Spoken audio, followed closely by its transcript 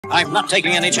I'm not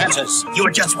taking any chances. You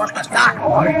were just worthless, Doc.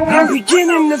 I'm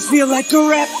beginning to feel like a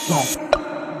rap.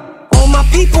 All my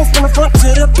people from the front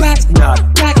to the back.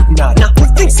 Now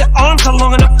who thinks their arms are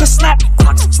long enough to slap?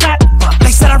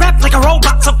 They said I rap like a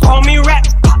robot, so call me rap.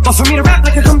 But for me to rap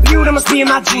like a computer must be in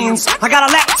my jeans. I got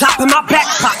a laptop in my back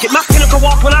pocket. My pinnacle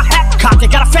walk when I hat cock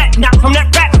it. Got a fat knock from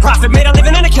that rat profit. Made a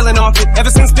living and a killing off it. Ever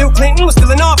since Bill Clinton was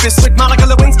still in office. With Monica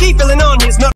Lewinsky filling on